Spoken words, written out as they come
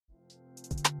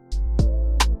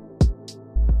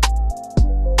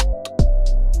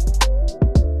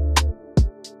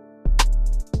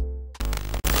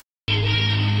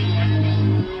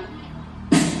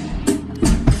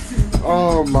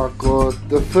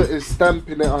The foot is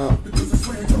stamping it up.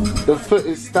 The foot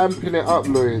is stamping it up,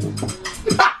 Lloyd.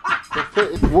 The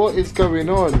foot is, what is going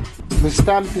on? The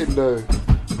stamping though.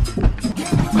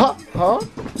 Huh? Huh?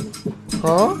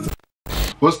 Huh?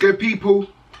 What's good, people?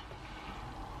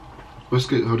 What's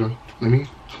good? Hold on. Let me.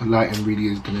 Lighting really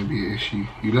is gonna be an issue.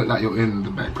 You look like you're in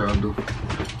the background though.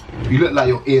 You look like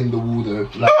you're in the wall though.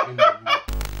 Like in the wall.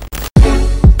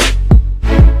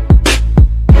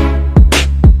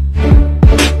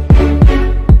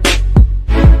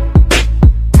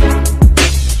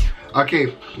 Okay,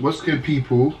 what's good,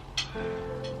 people?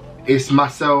 It's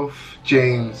myself,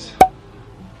 James.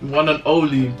 One and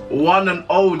only.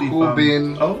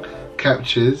 CORBIN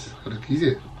captures. Is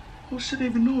it? What should I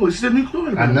even know? Is it a new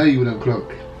clock? I know you wouldn't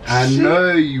clock. I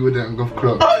know you wouldn't go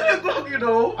clock. Oh, you clock, you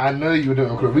know. I know you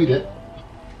wouldn't clock. Read it.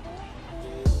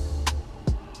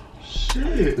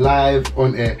 Shit. Live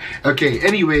on air. Okay.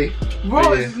 Anyway.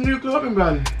 Bro, it's a new clothing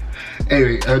brand.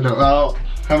 Anyway, no.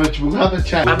 We'll have a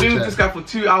chat. I've been with this guy for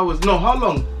 2 hours. No, how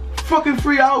long? Fucking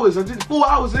 3 hours. I did 4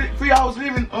 hours. 3 hours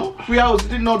leaving. Oh, 3 hours. I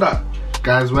didn't know that.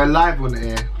 Guys, we're live on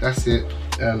air. That's it.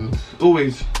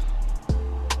 Always.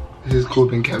 This is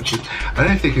CORBIN captures. I don't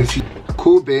know if they can see.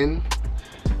 CORBIN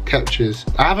captures.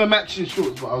 I have a matching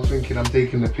shorts, but I was thinking I'm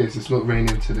taking the piss. It's not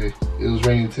raining today. It was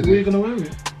raining today. Were you gonna wear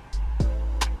it?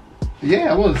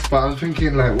 Yeah, I was, but I was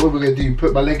thinking like, what are we gonna do?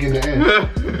 Put my leg in the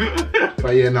air.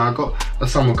 But yeah, no, I got a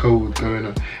summer cold going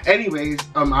on. Anyways,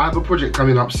 I have a project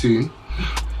coming up soon.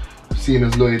 Seeing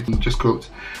as Lloyd just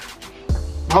cooked.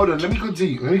 Hold on, let me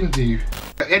continue.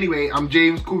 Anyway, I'm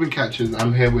James, CORBIN Catchers.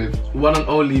 I'm here with one and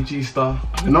only G-Star.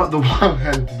 Not the one,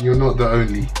 and you're not the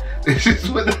only. This is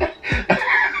what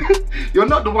you're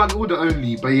not the one or the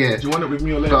only, but yeah. Do you want it with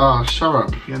me or later? Ah, shut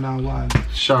up. Yeah, now why?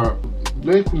 Shut up.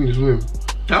 Don't call me this morning.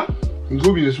 Huh? You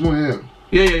call me this morning,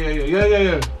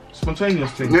 Yeah.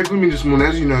 Spontaneous thing. Don't call me this morning.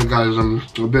 As you know, guys, I'm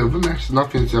a bit of a mess.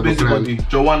 Nothing to ever plan. Busybody.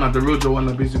 Joanna, the real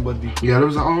Joanna, busybody. Yeah, I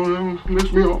was like, oh,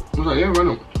 let's meet up. I was like, yeah, why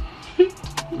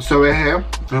not? So we're here.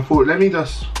 I thought, let me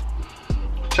just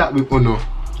chat with Uno.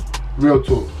 Real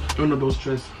talk. Uno those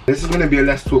stress. This is going to be a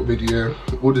less talk video.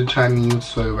 All the Chinese,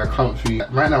 so we're comfy.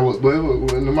 Right now,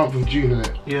 we're in the month of June, isn't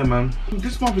it? Yeah, man.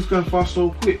 This month is going fast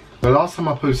so quick. The last time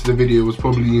I posted a video was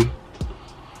probably,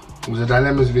 it was a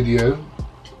dilemmas video.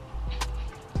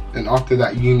 And after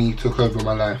that, uni took over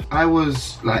my life. I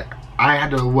was like, I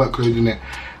had a workload in it.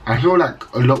 I feel like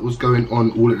a lot was going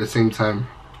on all at the same time.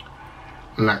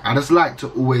 And like, I just like to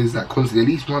always, like, constantly, at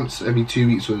least once every 2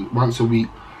 weeks or once a week,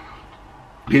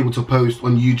 be able to post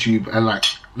on YouTube. And like,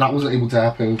 that wasn't able to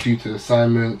happen due to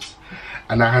assignments.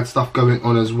 And I had stuff going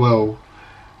on as well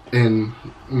in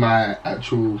my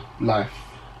actual life,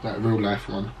 like real life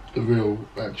one, the real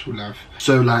actual life.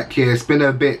 So like, yeah, it's been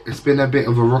a bit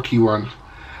of a rocky one.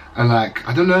 And like,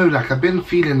 I don't know, like I've been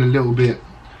feeling a little bit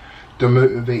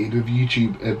demotivated with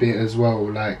YouTube a bit as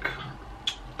well. Like,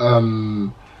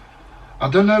 I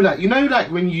don't know, like, you know,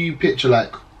 like when you picture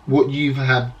like what you've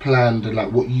had planned and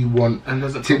like what you want, and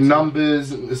to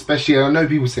numbers, especially, I know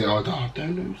people say, oh,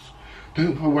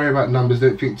 don't worry about numbers,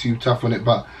 don't think too tough on it,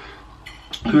 but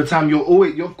at the time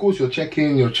you're of course you're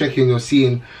checking, you're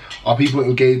seeing, are people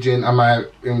engaging, am I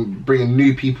bringing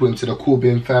new people into the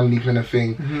CORBIN family kind of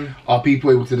thing, are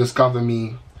people able to discover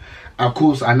me, and of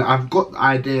course, and I've got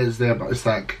ideas there, but it's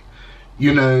like,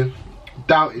 you know,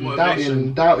 doubting,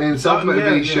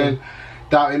 self-motivation,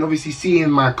 doubting, obviously seeing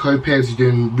my co-pairs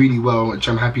doing really well, which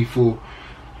I'm happy for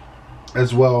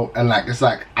as well, and like, it's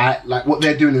like, I like what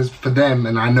they're doing is for them,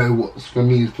 and I know what's for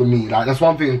me is for me. Like, that's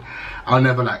one thing I'll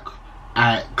never, like,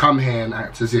 I come here and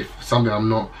act as if something I'm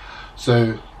not.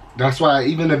 So that's why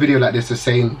even a video like this is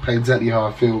saying exactly how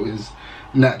I feel is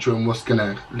natural and what's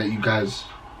gonna let you guys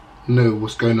know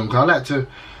what's going on. Cause I like to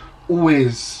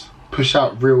always push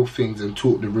out real things and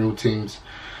talk the real things.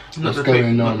 What's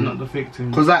going on? Not the fake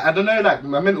things. Cause like, I don't know, like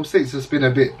my mental state's just been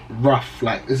a bit rough.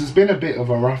 Like, this has been a bit of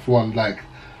a rough one. Like,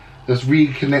 just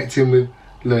reconnecting with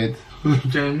Lloyd.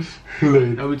 James,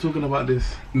 Lloyd. Are we talking about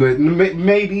this? Lloyd,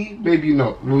 maybe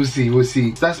not. We'll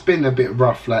see. That's been a bit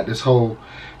rough, like this whole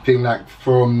thing, like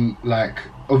from like,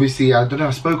 obviously, I don't know,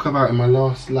 I spoke about in my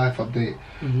last life update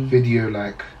video,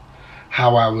 like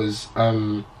how I was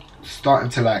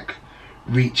starting to like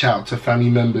reach out to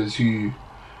family members who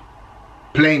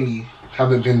plainly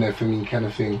haven't been there for me kind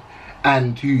of thing,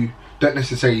 and who don't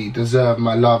necessarily deserve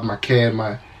my love, my care,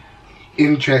 my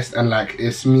interest, and like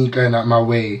it's me going out my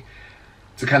way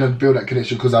to kind of build that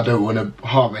connection, because I don't want to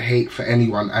harbor hate for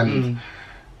anyone, and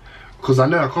because I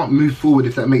know I can't move forward,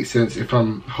 if that makes sense, if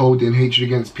I'm holding hatred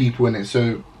against people in it.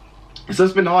 So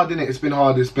it's been hard, innit? It's been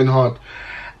hard.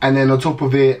 And then on top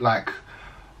of it, like,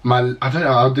 I don't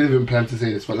know, I didn't even plan to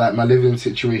say this, but like my living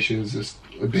situation is just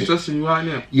a bit stressing you right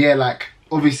now. Yeah, like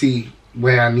obviously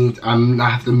where I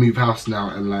have to move house now,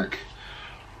 and like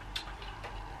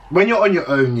when you're on your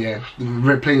own, yeah,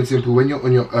 very plain and simple, when you're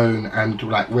on your own and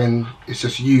like when it's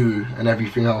just you and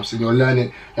everything else, and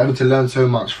you're having to learn so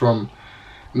much from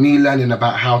me, learning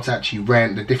about how to actually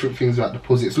rent, the different things about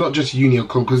deposits. It's not just uni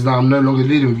accom, because now I'm no longer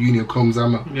living with uni accoms.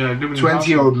 I'm a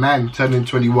 20-year-old man turning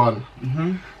 21.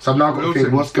 So I've now got to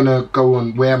think, what's gonna go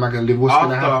on, where am I gonna live, what's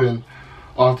gonna happen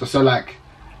after. So like,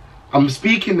 I'm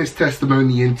speaking this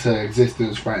testimony into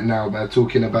existence right now by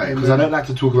talking about it, because I don't like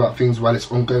to talk about things while it's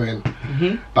ongoing.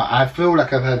 But I feel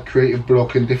like I've had creative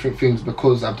block and different things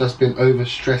because I've just been over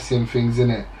stressing things in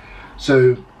it.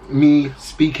 So me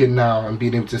speaking now and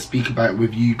being able to speak about it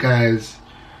with you guys,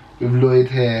 with Lloyd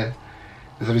here,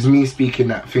 it's me speaking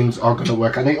that things are gonna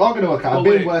work out. They are gonna work out. I've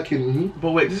been working.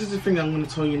 But wait, this is the thing I'm gonna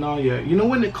tell you now. Yeah, you know,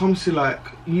 when it comes to like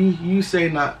you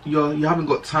saying that you haven't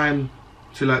got time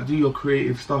to like do your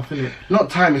creative stuff, innit? Not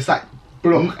time, it's like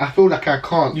block. I feel like I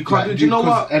can't. You can't. Like, do you know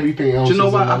what? Everything else. Do you know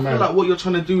what? I feel like what you're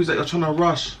trying to do is that you're trying to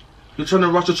rush.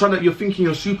 You're thinking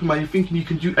you're Superman. You're thinking you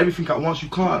can do everything at once. You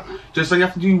can't. Just so you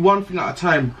have to do one thing at a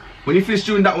time. When you finish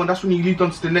doing that one, that's when you lead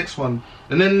on to the next one.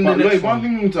 And then the next one. One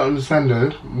thing you need to understand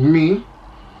though, me,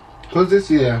 because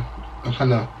this year I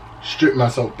kind of stripped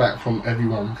myself back from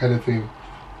everyone, kind of thing.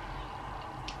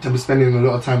 I've been spending a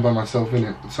lot of time by myself,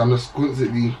 innit? So I'm just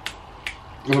constantly.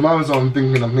 When I was on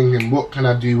thinking, I'm thinking, what can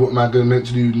I do? What am I meant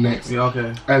to do next? Yeah,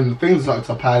 okay. And things like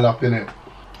to pile up, innit?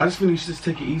 I just think you should just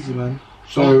take it easy, man.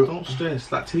 So don't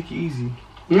stress. Like, take it easy.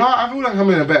 No, I feel like I'm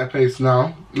in a better place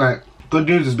now. Like, good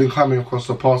news has been coming across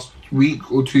the past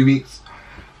week or 2 weeks.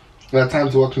 We had time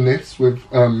to work on this with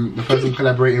the person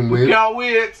collaborating with. Can't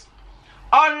wait.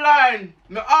 Online.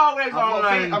 No, always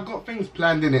online. I've got things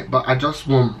planned in it, but I just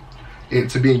want it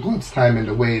to be in God's time in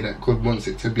the way that God wants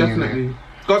it to be. Definitely. In it.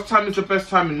 God's timing is the best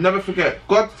timing. Never forget.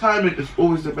 God's timing is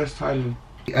always the best timing.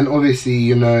 And obviously,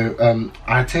 you know,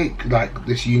 I take like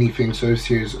this uni thing so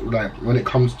serious. Like when it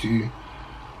comes to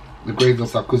the grades and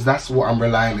stuff, because that's what I'm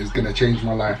relying is gonna change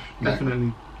my life. Like,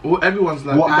 definitely. Well, everyone's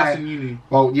life. That's in uni.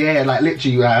 Well, yeah, like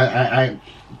literally, I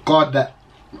God, that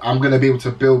I'm gonna be able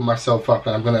to build myself up,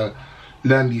 and I'm gonna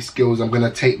learn these skills. I'm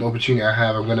gonna take the opportunity I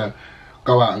have. I'm gonna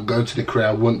go out and go to the career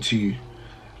I want to.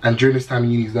 And during this time,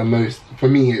 uni is the most, for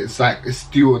me, it's like, it's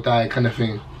do or die kind of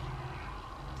thing.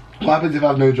 What happens if I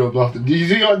have no job after? Do you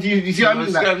see what I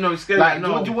mean? Like, no, it's scary, like,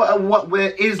 no. Where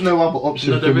is no other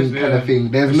option for me kind of thing?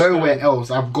 There's nowhere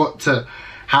else. I've got to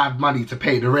have money to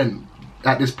pay the rent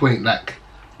at this point, like.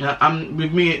 Yeah,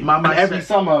 with me, my mindset. And every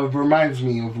summer reminds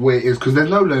me of where it is, because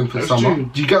there's no loan for summer. True.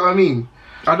 Do you get what I mean?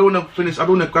 I don't want to finish, I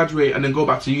don't want to graduate and then go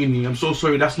back to uni. I'm so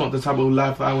sorry, that's not the type of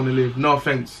life that I want to live. No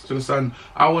offense to the son.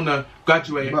 I want to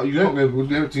graduate. But you don't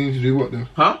go to uni to do what then?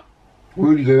 Huh? What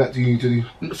would you go back to uni to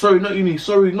do? Sorry, not uni.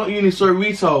 Sorry, not uni. Sorry,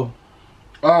 retail.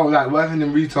 Oh, like working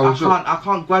in retail. I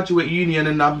can't graduate uni and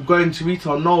then I'm going to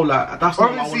retail. No, like that's not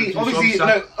what I want to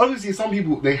do. Obviously, some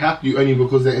people they have to only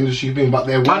because they're industry thing, but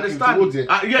they're working towards it.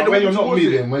 Yeah, but when you're not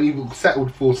moving, when you've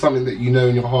settled for something that you know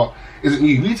in your heart isn't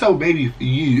you. Retail, baby, for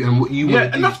you and what you want to do.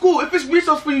 Yeah, and that's cool. If it's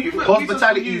retail for you,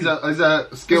 hospitality is a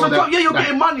skill. Yeah, you're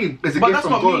getting money. It's a gift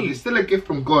from God. It's still a gift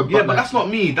from God. Yeah, but that's not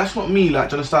me. That's not me. Like,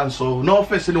 do you understand? So no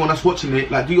offense to anyone that's watching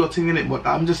it. Like, do your thing in it. But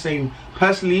I'm just saying,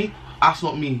 personally. That's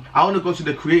not me. I want to go to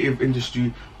the creative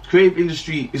industry. Creative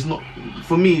industry is not,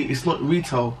 for me, it's not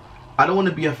retail. I don't want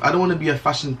to be a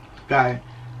fashion guy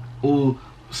or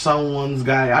someone's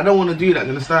guy. I don't want to do that, you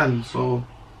understand? So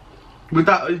with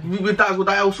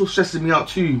that also stresses me out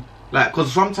too. Like,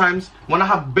 cause sometimes when I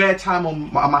have bare time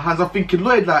on my hands, I'm thinking,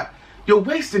 Lloyd, like, you're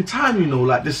wasting time, you know,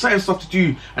 like there's certain stuff to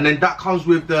do, and then that comes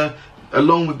with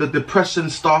along with the depression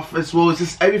stuff as well. It's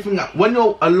just everything that, when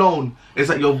you're alone, it's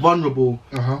like you're vulnerable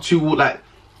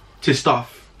to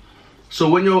stuff. So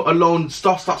when you're alone,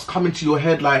 stuff starts coming to your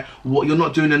head like what you're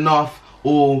not doing enough,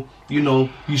 or you know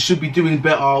you should be doing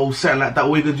better, or something like that.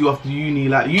 What you're gonna do after uni?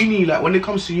 Like when it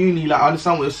comes to uni, like I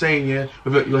understand what you're saying, yeah,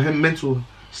 with your mental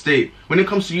state. When it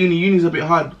comes to uni's a bit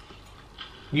hard.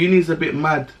 Uni's a bit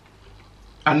mad,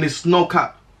 and it's no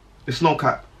cap. It's no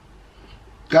cap.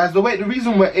 Guys, the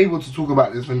reason we're able to talk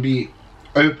about this and be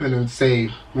open and say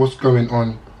what's going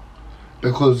on,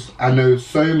 because I know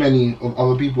so many of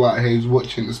other people out here who's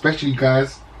watching, especially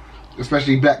guys,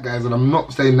 especially black guys, and I'm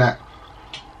not saying that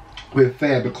we're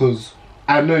fair, because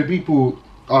I know people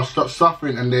are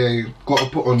suffering and they got to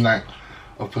put on like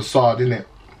a facade, innit?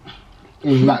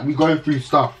 Like we go through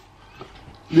stuff.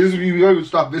 We go through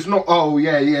stuff. It's not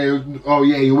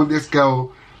you're with this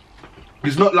girl.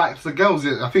 It's not like the girls.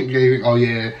 I think they think, oh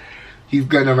yeah, he's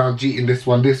going around cheating this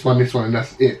one, and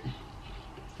that's it.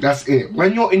 That's it.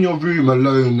 When you're in your room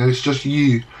alone and it's just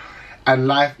you, and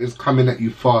life is coming at you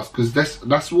fast, because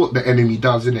that's what the enemy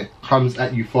does, isn't it? Comes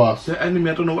at you fast. The enemy,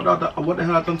 I don't know what the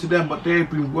hell I've done to them, but they've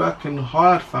been working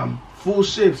hard, fam. Full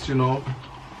shifts, you know.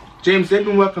 James, they've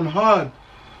been working hard.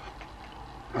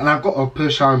 And I've got to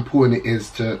push how important it is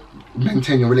to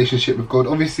maintain your relationship with God.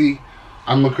 Obviously,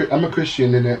 I'm a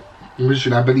Christian, innit? I'm a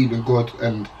Christian, I believe in God,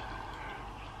 and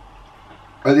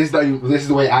this is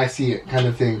the way I see it, kind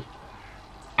of thing.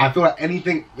 I feel like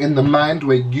anything in the mind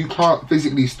where you can't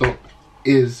physically stop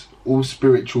is all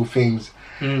spiritual things.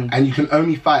 And you can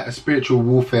only fight a spiritual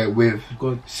warfare with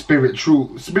God.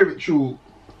 spiritual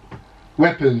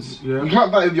weapons. Yeah. You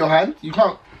can't fight with your hand. You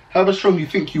can't, however strong you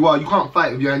think you are, you can't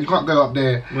fight with your hand. You can't go up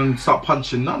there and start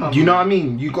punching. No. You know what I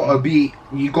mean? You gotta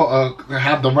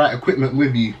have the right equipment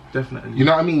with you. Definitely. You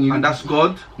know what I mean? And that's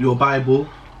God, your Bible.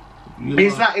 You know,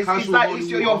 it's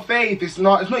your faith. It's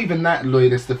not even that,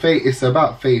 Lloyd. It's the faith. It's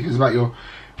about faith. It's about your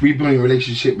rebuilding a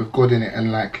relationship with God in it,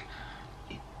 and like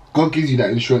God gives you that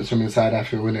insurance from inside. I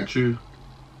feel, innit? True.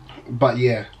 But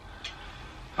yeah,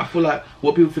 I feel like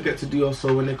what people forget to do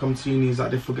also when they come to uni is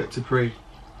that they forget to pray,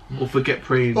 or forget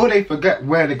praying, or they forget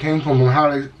where they came from and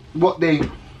how what they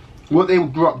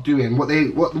grew up doing, what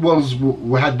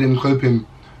had them coping,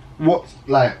 what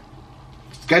like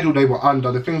schedule they were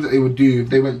under, the things that they would do if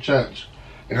they went to church.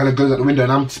 It kind of goes out the window.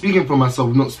 And I'm speaking for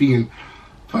myself, not speaking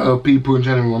for people in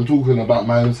general. I'm talking about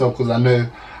my own self, because I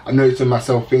noticed in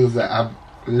myself things that I've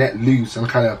let loose and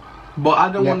kind of. But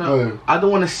I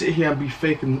don't want to sit here and be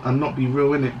fake and not be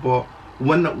real in it. But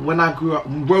when I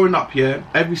growing up here,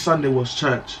 every Sunday was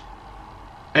church.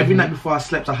 Every night before I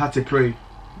slept, I had to pray.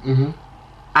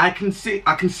 I can sit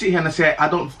here and I say I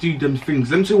don't do them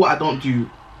things. Let me tell you what I don't do.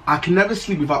 I can never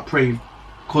sleep without praying,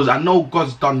 because I know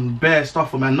God's done bare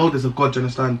stuff for me. I know there's a God, you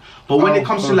understand? But when it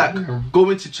comes to like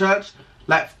going to church,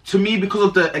 like to me, because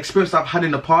of the experience I've had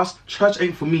in the past, church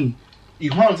ain't for me. You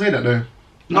can't say that though.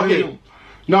 Okay.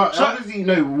 No, obviously,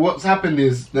 no. What's happened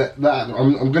is that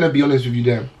I'm gonna be honest with you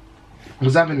there.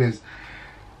 What's happened is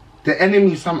the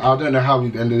enemy. I don't know how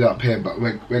we've ended up here, but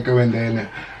we're going there. And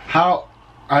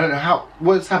I don't know how.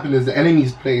 What's happened is the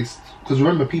enemy's placed. Because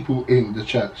remember, people ain't the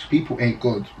church. People ain't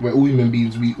God. We're all human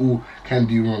beings. We all can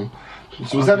do wrong.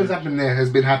 So what's happened there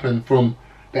has been happened from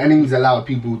the enemy's allowed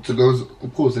people to go.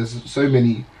 Of course, there's so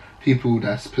many people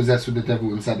that's possessed with the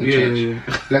devil inside the church.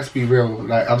 Yeah. Let's be real.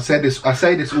 Like I say this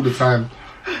all the time.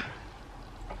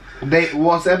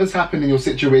 Whatever's happened in your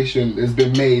situation has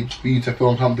been made for you to feel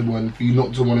uncomfortable and for you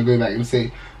not to want to go back and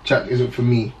say, church isn't for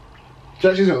me.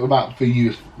 Church isn't about for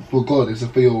you, it's for God. It's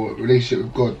for your relationship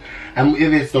with God. And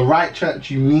if it's the right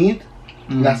church you need,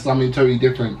 that's something totally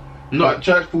different. No, but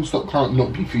church full stop can't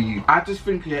not be for you. I just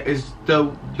think is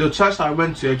the church that I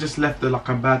went to, it just left like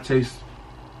a bad taste.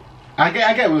 I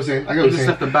get what you're saying. I've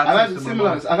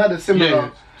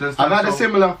had a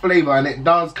similar flavour, and it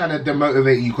does kind of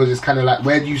demotivate you, because it's kind of like,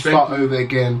 where do you start over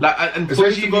again? Like, and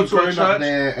especially if you go to a church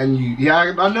there and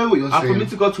I know what you're saying. For me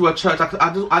to go to a church,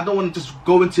 I don't want to just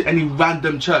go into any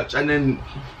random church and then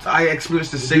I experience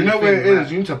the same. You know where it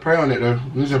is. You need to pray on it though.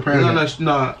 You need to pray on it.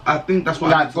 No. I think that's what.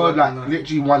 Like God,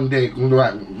 literally one day,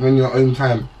 like when your own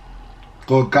time,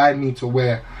 God guide me to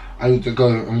where I need to go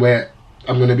and where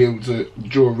I'm going to be able to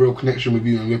draw a real connection with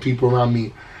you, and with people around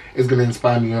me is going to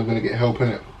inspire me, and I'm going to get help in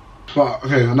it. But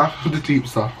okay, enough of the deep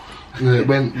stuff. It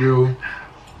went real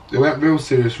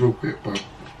serious real quick, but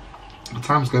the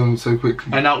time's going so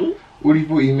quickly. And now, already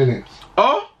 40 minutes.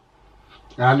 Oh?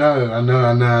 I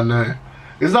know.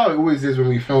 It's how it always is when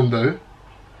we film though.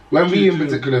 When we in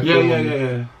particular film.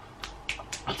 Yeah.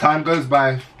 Time goes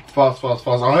by fast.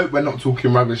 I hope we're not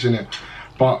talking rubbish in it.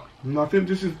 But no, I think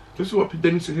this is what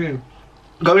they need to hear.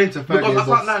 Going into 30 years,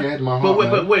 I scared my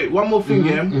heart. But wait, one more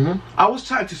thing, I was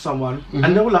chatting to someone,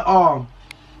 and they were like,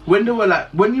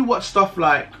 when you watch stuff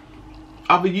like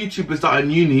other YouTubers that are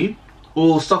in uni,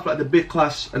 or stuff like the Big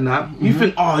Clash and that, you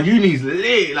think, uni's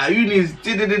lit, like uni's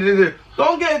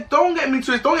Don't get me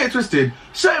twisted. Don't get it twisted.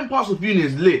 Certain parts of uni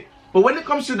is lit, but when it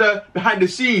comes to the behind the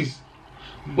scenes,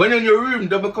 when you're in your room,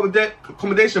 double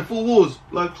accommodation, 4 walls,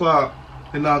 like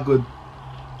they're not good,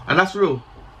 and that's real.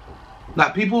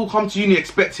 Like, people come to uni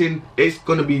expecting it's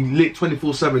gonna be lit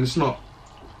 24/7. It's not.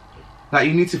 Like,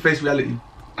 you need to face reality.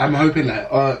 I'm hoping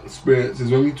that our experiences,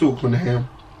 when we talk on here,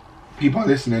 people are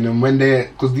listening, and when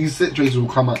because these situations will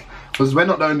come up. Because we're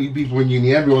not the only people in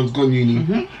uni. Everyone's gone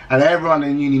uni, and everyone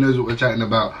in uni knows what we're chatting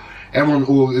about. Everyone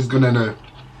all is gonna know.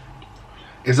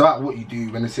 It's about what you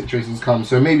do when the situations come.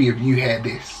 So maybe if you hear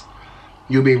this,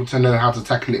 you'll be able to know how to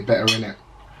tackle it better, innit?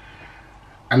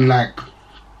 And like,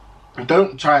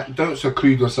 don't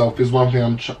seclude yourself is one thing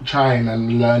I'm trying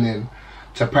and learning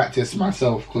to practice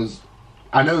myself, because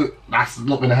I know that's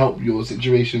not going to help your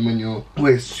situation when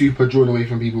we're super drawn away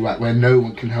from people, like where no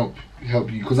one can help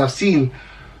you. Because I've seen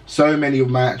so many of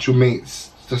my actual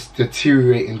mates just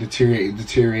deteriorating,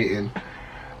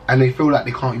 and they feel like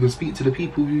they can't even speak to the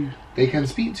people who they can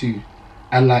speak to,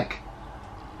 and like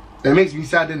it makes me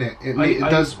sad, innit? It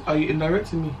does. Are you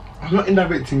indirecting me? I'm not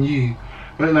indirecting you.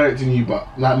 I'm not indirecting you, but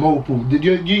like multiple. Did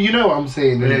you know what I'm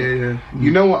saying? Yeah.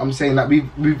 You know what I'm saying? Like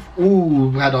we've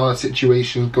all had our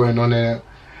situations going on in it,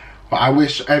 but I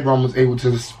wish everyone was able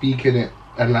to speak in it,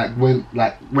 and when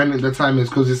the time is,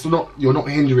 because you're not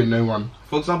hindering no one.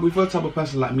 For example, if you're a type of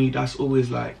person like me that's always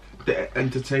like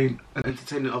entertaining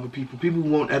other people, people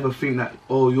won't ever think that,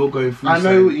 oh, you're going through. I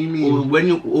know what you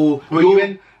mean. Or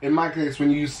in my case,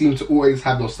 when you seem to always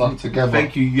have your stuff together.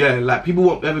 Thank you. Yeah, like people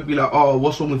won't ever be like, oh,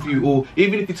 what's wrong with you? Or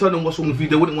even if you tell them what's wrong with you,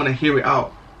 they wouldn't want to hear it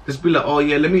out. Just be like, oh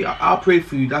yeah, I'll pray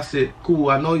for you. That's it. Cool.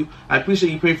 I know you. I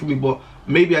appreciate you praying for me, but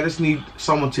maybe I just need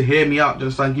someone to hear me out.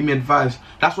 Just like give me advice.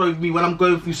 That's why with me, when I'm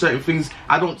going through certain things,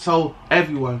 I don't tell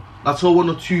everyone. I tell 1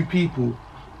 or 2 people.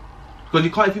 Because you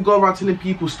can't, if you go around telling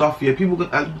people stuff, yeah, people then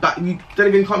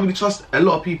again, you can't really trust a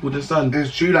lot of people. Understand?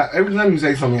 It's true. Like every time you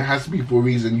say something, it has to be for a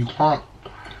reason. You can't,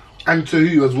 and to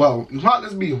you as well. You can't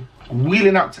just be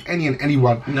wheeling out to any and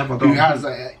anyone who has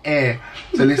air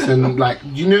to listen. Like,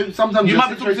 you know, sometimes you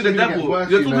might be talking to the devil.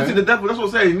 You're talking to the devil. That's what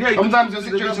I'm saying. Yeah. Sometimes your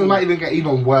situation might even get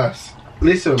even worse.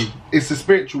 Listen, it's a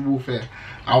spiritual warfare.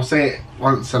 I'll say it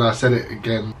once and I said it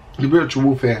again. The spiritual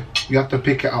warfare, you have to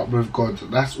pick it up with God.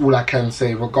 That's all I can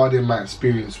say regarding my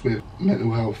experience with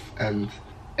mental health and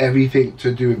everything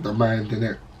to do with the mind in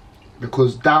it.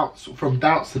 Because from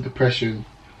doubts to depression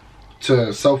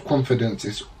to self-confidence,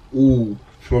 is all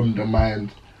from the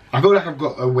mind. I feel like I've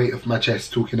got a weight off my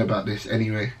chest talking about this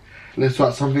anyway. Let's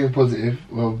start something positive,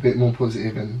 well, a bit more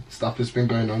positive and stuff that's been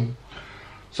going on.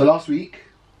 So last week,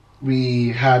 we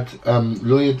had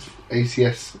Lloyd,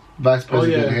 ACS Vice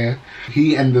President here.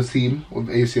 He and the team of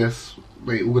ACS,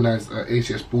 they organised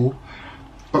ACS ball.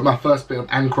 But my first bit of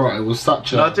anchor, it was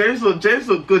such a... No, James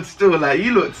looked good still. Like, he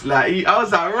looked like... I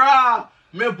was like, rah,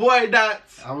 my boy, that...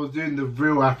 I was doing the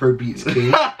real Afrobeats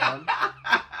kid.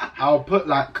 I'll put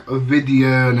like a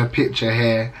video and a picture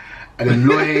here. And then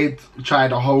Lloyd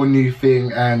tried a whole new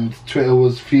thing and Twitter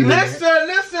was feeling Listen.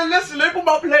 Let me put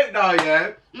my plate down,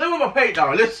 yeah? Let me put my plate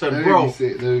down. Listen, bro.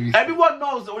 Everyone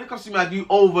knows that when it comes to me,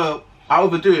 I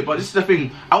overdo it. But this is the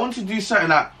thing. I want to do something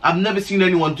that I've never seen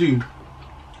anyone do.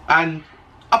 And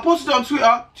I posted it on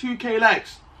Twitter, 2K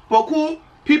likes. But cool,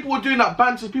 people were doing that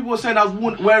banter. People were saying I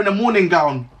was wearing a morning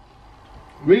gown.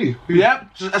 Really? Yeah,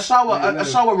 just a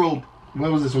shower robe. Where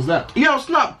was this? Was that? Yeah, on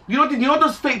Snap. You know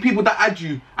those fake people that add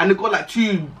you and they got like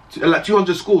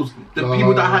 200 scores. The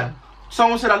people that had.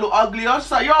 Someone said I look ugly. I was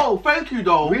like, yo, thank you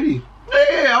though. Really?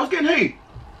 Yeah, I was getting hate.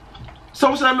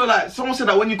 Someone said I look like. Someone said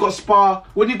that when you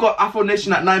got Afro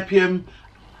Nation at 9 PM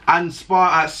and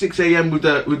Spa at 6 AM with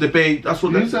the Bay. That's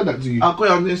what. Who said that to you? I'll go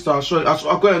on Insta. I'll show you.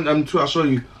 I'll go on Twitter. I'll show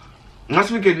you. And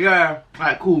that's wicked. Yeah.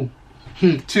 Alright, cool.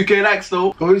 2K likes though.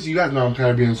 Obviously you guys know I'm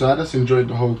Caribbean, so I just enjoyed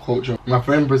the whole culture. My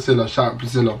friend Priscilla, shout out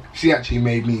Priscilla, she actually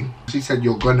made me. She said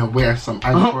you're gonna wear some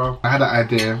Ankara. I had an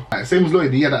idea. Like, same as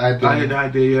Lloyd, he had an idea. I had the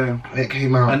idea, yeah. It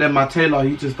came out. And then my tailor,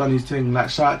 he just done his thing. Like,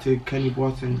 shout out to Kenny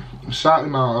Boateng. Shout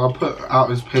him out. I'll put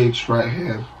out his page right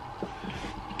here.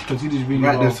 Because he did really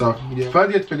well. Right this up. Yeah.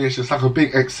 Third year finish, it's like a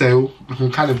big Excel. I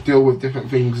can kind of deal with different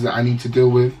things that I need to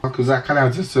deal with. Because I kind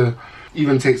of just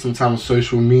even take some time on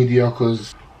social media,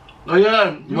 because oh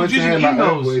yeah, you were using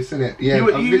emails, voice, innit? Yeah, you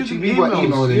were using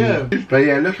emails, yeah. But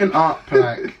yeah, looking up,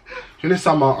 like, during the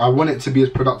summer, I want it to be as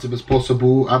productive as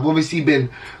possible. I've obviously been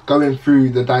going through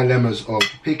the dilemmas of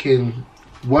picking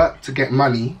work to get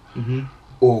money,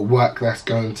 or work that's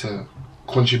going to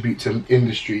contribute to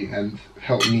industry and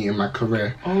help me in my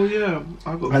career. Oh yeah,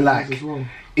 I got like as well.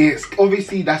 It's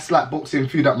obviously that's like boxing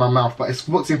food up my mouth, but it's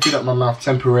boxing food up my mouth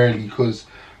temporarily, because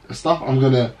the stuff I'm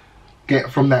gonna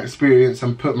get from that experience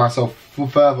and put myself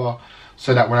further,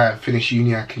 so that when I finish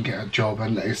uni I can get a job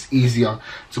and it's easier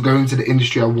to go into the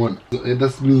industry I want. It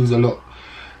just means a lot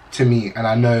to me, and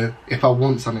I know if I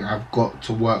want something I've got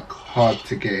to work hard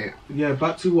to get it. Yeah,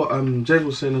 back to what Jay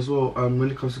was saying as well,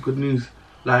 when it comes to good news,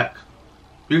 like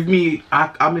with me,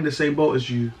 I'm in the same boat as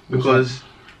you, because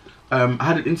I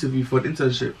had an interview for an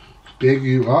internship. Big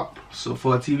you up. So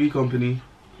for a TV company.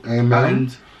 Amen.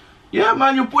 And yeah,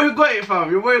 man, your boy got it,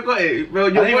 fam. Your boy got it, bro. I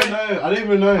didn't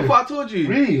even know. I thought I told you.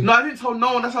 Really? No, I didn't tell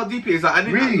no one. That's how deep it is. Like, I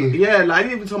didn't. Really? Yeah, like I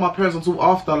didn't even tell my parents until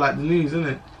after like the news,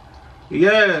 innit?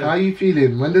 Yeah. How are you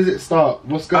feeling? When does it start?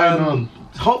 What's going on?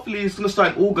 hopefully it's gonna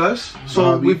start in August.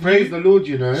 So we praise the Lord,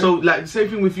 you know. So like the same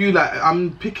thing with you, like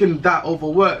I'm picking that over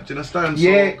work, do you understand?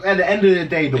 Yeah, so, at the end of the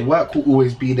day, the work will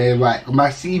always be there. Like my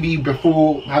CV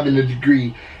before having a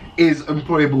degree is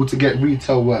employable to get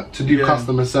retail work, to do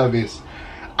customer service.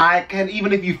 I can,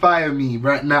 even if you fire me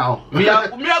right now, me I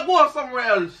go somewhere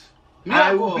else.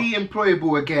 I will be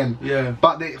employable again. Yeah.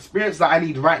 But the experience that I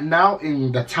need right now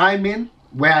in the timing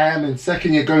where I am in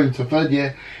second year going to third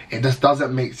year, it just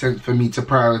doesn't make sense for me to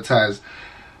prioritize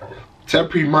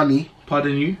temporary money.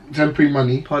 Pardon you? Temporary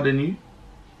money. Pardon you?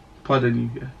 Pardon you,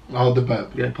 yeah. Oh, the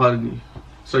burp. Yeah, pardon you.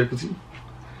 Sorry, continue.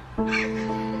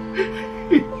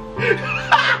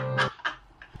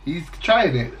 He's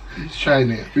trying it. He's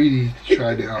trying it. Really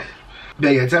tried it out. But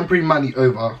yeah, temporary money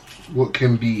over what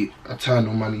can be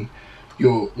eternal money.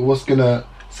 What's gonna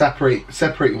separate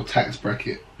your tax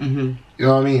bracket. You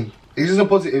know what I mean? This is a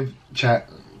positive chat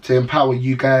to empower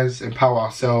you guys, empower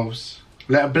ourselves.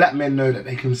 Let black men know that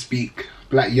they can speak.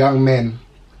 Black young men,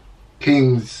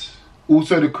 kings,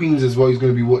 also the queens as well. Who's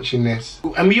going to be watching this,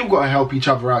 and we all got to help each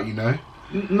other out, you know.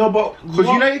 No, but because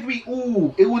you know, if we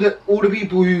all the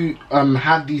people who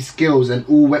have these skills and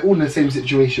we're all in the same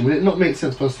situation, would it not make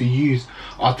sense for us to use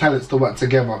our talents to work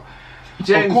together?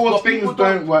 James, of course, things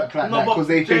don't work like that because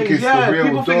they think it's the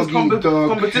real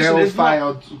dog-eat-dog,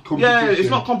 hellfire competition. Yeah, it's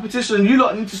not competition. You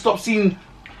lot need to stop seeing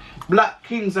black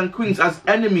kings and queens as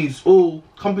enemies or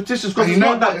competitions, because it's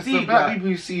not that deep. The black people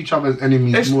who see each other as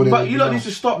enemies more than but you lot need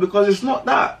to stop, because it's not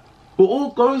that. We're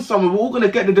all going somewhere. We're all going to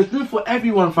get there. There's room for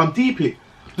everyone, fam. Deep it.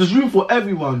 There's room for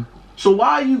everyone. So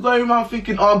why are you going around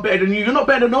thinking, oh, I'm better than you? You're not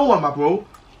better than no one, my bro.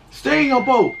 Stay in your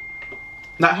boat.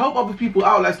 Like, help other people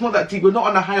out. Like, it's not that deep. We're not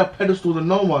on a higher pedestal than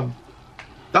no one.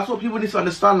 That's what people need to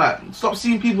understand. Like, stop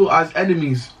seeing people as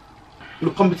enemies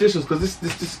in competitions, because this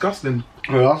is disgusting.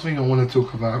 The last thing I want to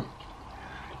talk about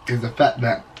is the fact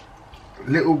that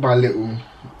little by little,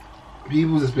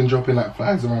 people just been dropping like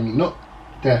flies around me. Not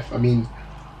death, I mean,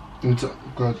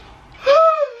 God.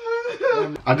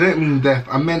 I didn't mean death.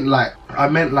 I meant like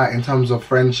in terms of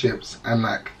friendships and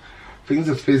like things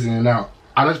are fizzling out.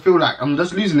 I just feel like I'm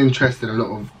just losing interest in a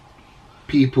lot of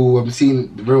people. I'm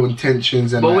seeing the real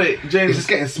intentions, and but like, wait, James, it's just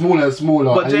getting smaller and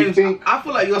smaller. But James, I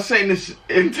feel like you're saying this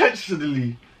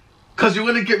intentionally, because you're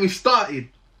gonna get me started.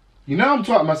 You know, I'm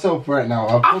talking myself right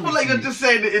now. I feel like you're just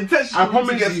saying it intentionally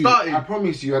to get started. I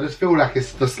promise you. I just feel like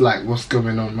it's just like what's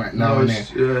going on right now,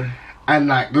 yeah. And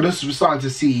like we're just starting to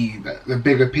see the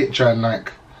bigger picture and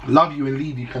like love you and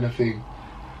leave you kind of thing.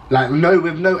 Like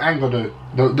with no anger though.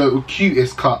 The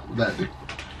cutest cut that.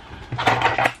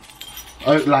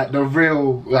 Like the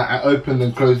real, like I opened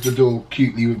and closed the door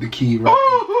cutely with the key, right?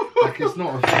 Like it's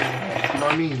not a thing. You know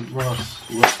what I mean?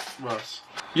 Russ.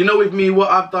 You know, with me,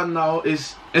 what I've done now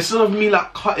is, instead of me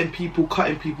like cutting people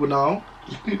now.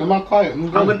 Just keep your mouth quiet.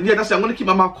 Yeah, that's it. I'm gonna keep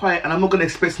my mouth quiet, and I'm not gonna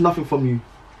expect nothing from you.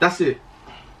 That's it.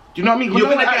 Do you know what I mean? You're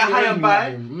gonna get a higher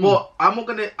buy, but I'm not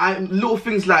gonna. Little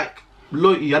things like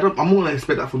loyalty. I'm not gonna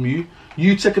expect that from you.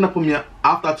 You checking up on me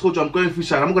after I told you I'm going through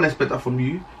shit, I'm not gonna expect that from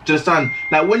you. Do you understand?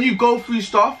 Like when you go through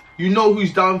stuff, you know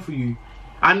who's down for you.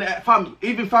 And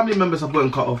even family members have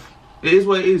gotten cut off. It is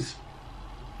what it is.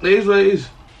 It is what it is.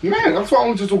 Yeah, that's what I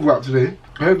wanted to talk about today.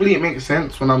 Hopefully it makes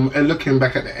sense when I'm looking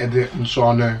back at the edit, and so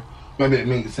I know whether it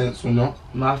makes sense or not.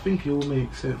 No, I think it will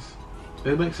make sense.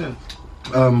 It makes sense.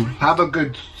 Have a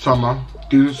good summer.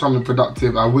 Do something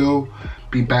productive. I will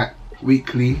be back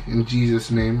weekly in Jesus'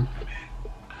 name.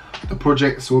 The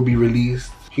projects will be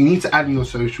released. You need to add in your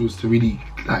socials to really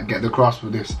like get the grasp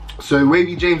of this. So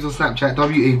Wavy James on Snapchat,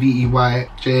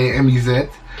 WAVEYJAMEZ.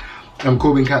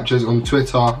 Corbin Captures on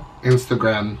Twitter,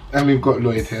 Instagram, and we've got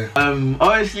Lloyd here.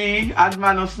 Obviously, add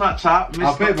man on Snapchat.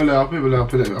 I'll put it below.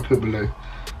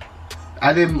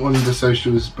 Add him on the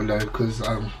socials below, because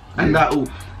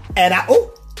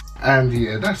and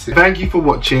yeah, that's it. Thank you for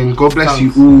watching. God bless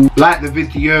you all. Like the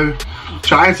video.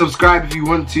 Try and subscribe if you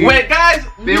want to. Wait, guys,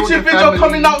 YouTube video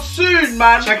coming out soon,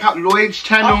 man. Check out Lloyd's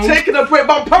channel. I'm taking a break,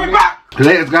 but I'm coming back.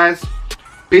 Later, guys.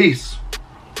 Peace.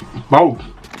 Boom.